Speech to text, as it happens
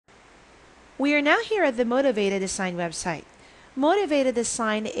We are now here at the Motivated Design website. Motivated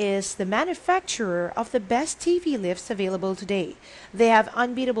Design is the manufacturer of the best TV lifts available today. They have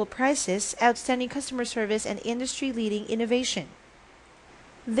unbeatable prices, outstanding customer service, and industry-leading innovation.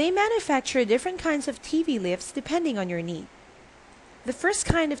 They manufacture different kinds of TV lifts depending on your need. The first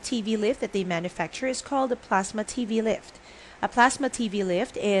kind of TV lift that they manufacture is called a plasma TV lift. A plasma TV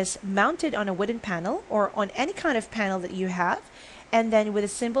lift is mounted on a wooden panel or on any kind of panel that you have, and then with a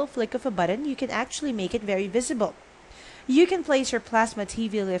simple flick of a button, you can actually make it very visible. You can place your plasma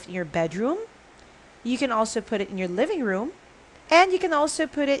TV lift in your bedroom. You can also put it in your living room, and you can also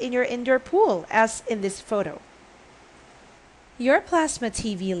put it in your indoor pool, as in this photo. Your plasma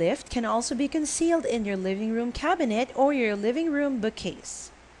TV lift can also be concealed in your living room cabinet or your living room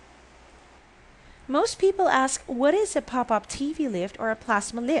bookcase. Most people ask, what is a pop-up TV lift or a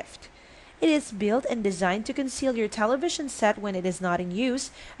plasma lift? It is built and designed to conceal your television set when it is not in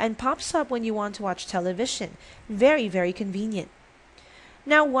use and pops up when you want to watch television. Very, very convenient.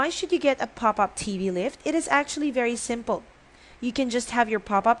 Now, why should you get a pop-up TV lift? It is actually very simple. You can just have your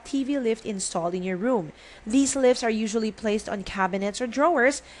pop-up TV lift installed in your room. These lifts are usually placed on cabinets or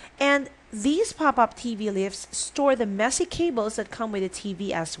drawers, and these pop-up TV lifts store the messy cables that come with the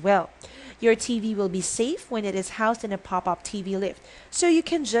TV as well. Your TV will be safe when it is housed in a pop-up TV lift. So you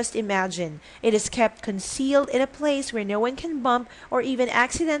can just imagine, it is kept concealed in a place where no one can bump or even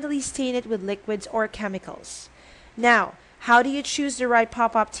accidentally stain it with liquids or chemicals. Now, how do you choose the right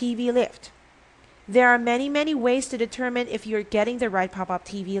pop-up TV lift? There are many ways to determine if you're getting the right pop-up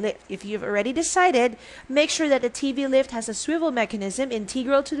TV lift. If you've already decided, make sure that the TV lift has a swivel mechanism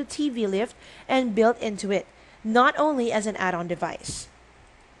integral to the TV lift and built into it, not only as an add-on device.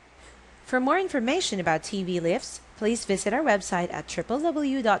 For more information about TV lifts, please visit our website at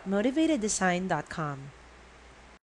www.motivateddesign.com.